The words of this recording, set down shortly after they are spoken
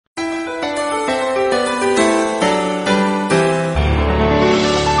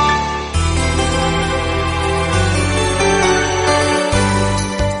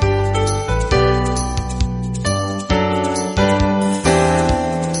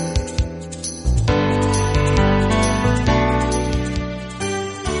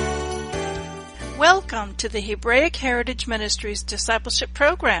to the Hebraic Heritage Ministries Discipleship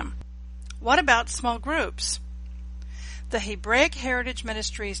Program. What about small groups? The Hebraic Heritage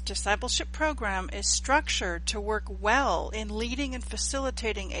Ministries Discipleship Program is structured to work well in leading and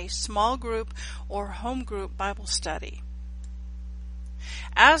facilitating a small group or home group Bible study.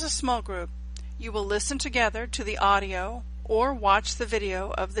 As a small group, you will listen together to the audio or watch the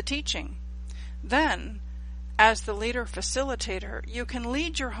video of the teaching. Then, as the leader facilitator, you can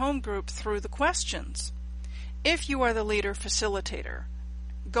lead your home group through the questions. If you are the leader facilitator,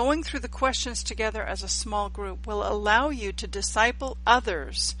 going through the questions together as a small group will allow you to disciple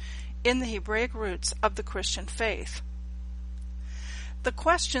others in the Hebraic roots of the Christian faith. The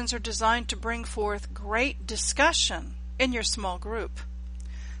questions are designed to bring forth great discussion in your small group.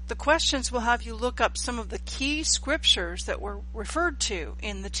 The questions will have you look up some of the key scriptures that were referred to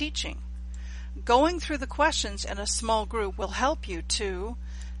in the teaching. Going through the questions in a small group will help you to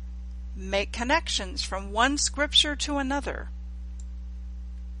make connections from one scripture to another.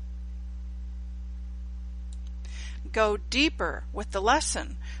 Go deeper with the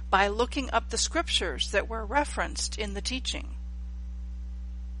lesson by looking up the scriptures that were referenced in the teaching.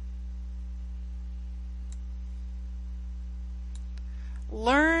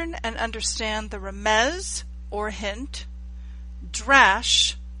 Learn and understand the remez or hint,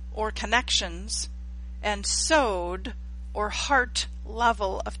 drash or connections, and sod or heart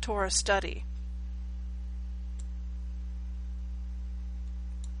level of Torah study.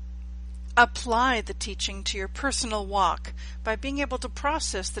 Apply the teaching to your personal walk by being able to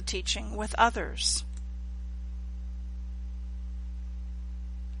process the teaching with others.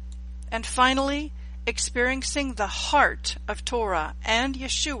 And finally, experiencing the heart of Torah and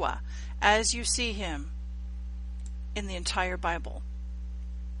Yeshua as you see him in the entire Bible.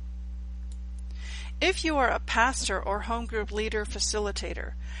 If you are a pastor or home group leader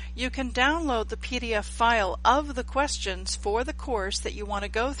facilitator, you can download the PDF file of the questions for the course that you want to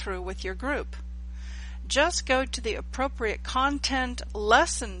go through with your group. Just go to the appropriate content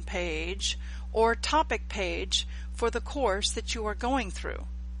lesson page or topic page for the course that you are going through.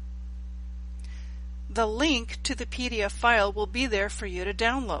 The link to the PDF file will be there for you to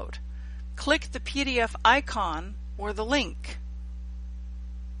download. Click the PDF icon or the link.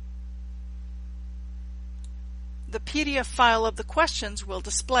 The PDF file of the questions will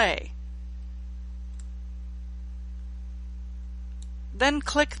display. Then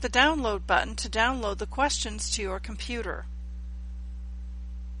click the download button to download the questions to your computer.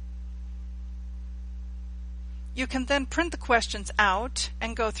 You can then print the questions out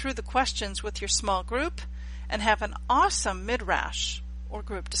and go through the questions with your small group and have an awesome midrash or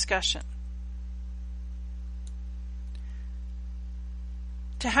group discussion.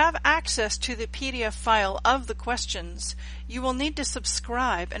 To have access to the PDF file of the questions, you will need to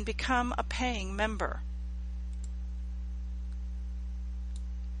subscribe and become a paying member.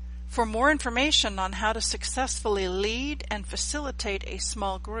 For more information on how to successfully lead and facilitate a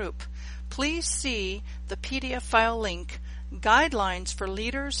small group, please see the PDF file link, Guidelines for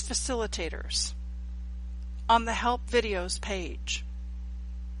Leaders Facilitators, on the Help Videos page.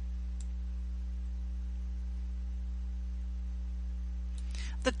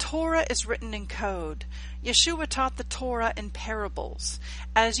 The Torah is written in code. Yeshua taught the Torah in parables.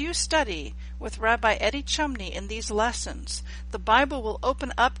 As you study with Rabbi Eddie Chumney in these lessons, the Bible will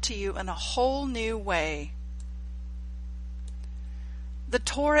open up to you in a whole new way. The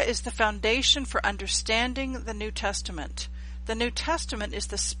Torah is the foundation for understanding the New Testament. The New Testament is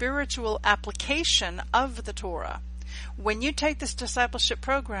the spiritual application of the Torah. When you take this discipleship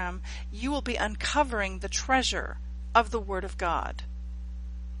program, you will be uncovering the treasure of the Word of God.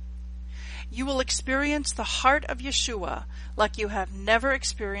 You will experience the heart of Yeshua like you have never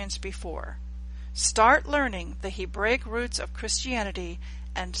experienced before. Start learning the Hebraic Roots of Christianity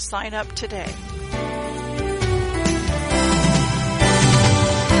and sign up today.